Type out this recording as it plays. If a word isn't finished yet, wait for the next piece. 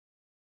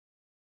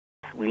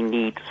we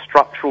need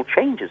structural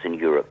changes in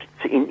Europe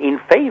in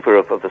favor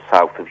of the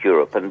south of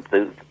Europe, and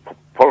the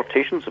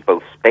politicians of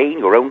both Spain,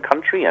 your own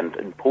country,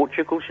 and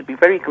Portugal should be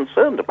very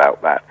concerned about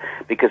that,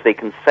 because they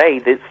can say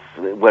this: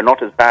 we're not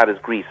as bad as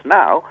Greece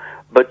now,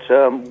 but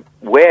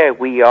where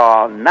we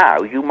are now,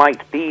 you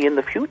might be in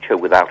the future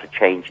without a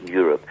change in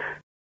Europe.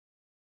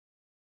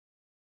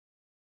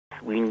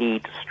 We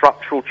need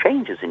structural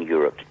changes in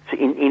Europe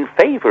in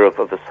favor of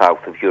the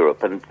south of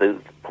Europe, and the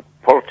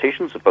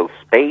politicians of both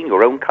Spain,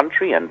 your own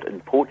country, and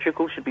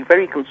Portugal should be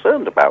very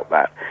concerned about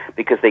that,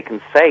 because they can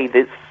say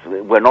this: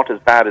 we're not as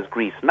bad as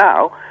Greece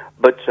now,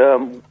 but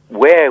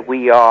where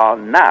we are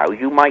now,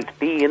 you might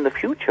be in the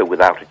future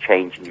without a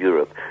change in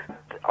Europe.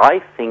 I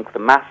think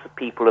the mass of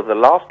people of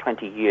the last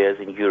 20 years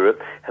in Europe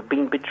have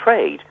been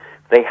betrayed.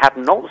 They have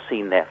not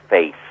seen their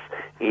face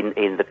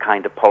in the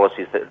kind of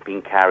policies that have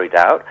been carried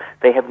out.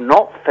 They have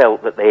not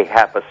felt that they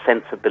have a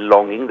sense of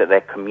belonging, that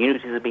their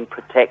communities are being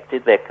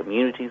protected, their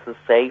communities are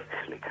safe.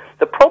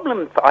 The problem,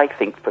 I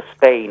think, for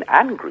Spain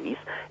and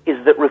Greece is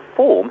that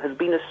reform has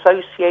been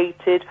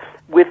associated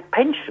with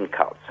pension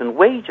cuts and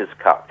wages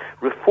cuts.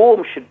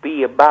 Reform should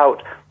be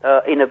about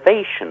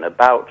innovation,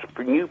 about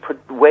new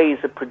ways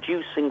of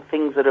producing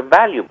things that are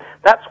valuable.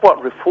 That's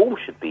what reform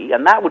should be,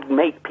 and that would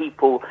make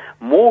people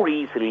more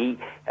easily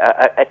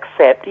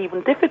accept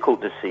even difficult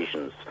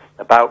decisions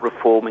about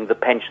reforming the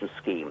pension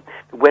scheme.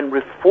 When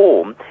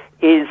reform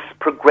is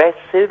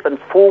progressive and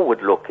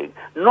forward-looking,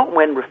 not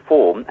when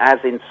reform, as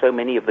in so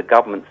many of the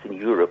governments in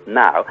Europe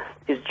now,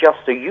 is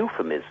just a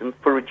euphemism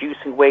for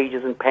reducing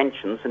wages and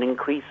pensions and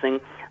increasing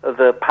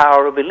the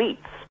power of elites.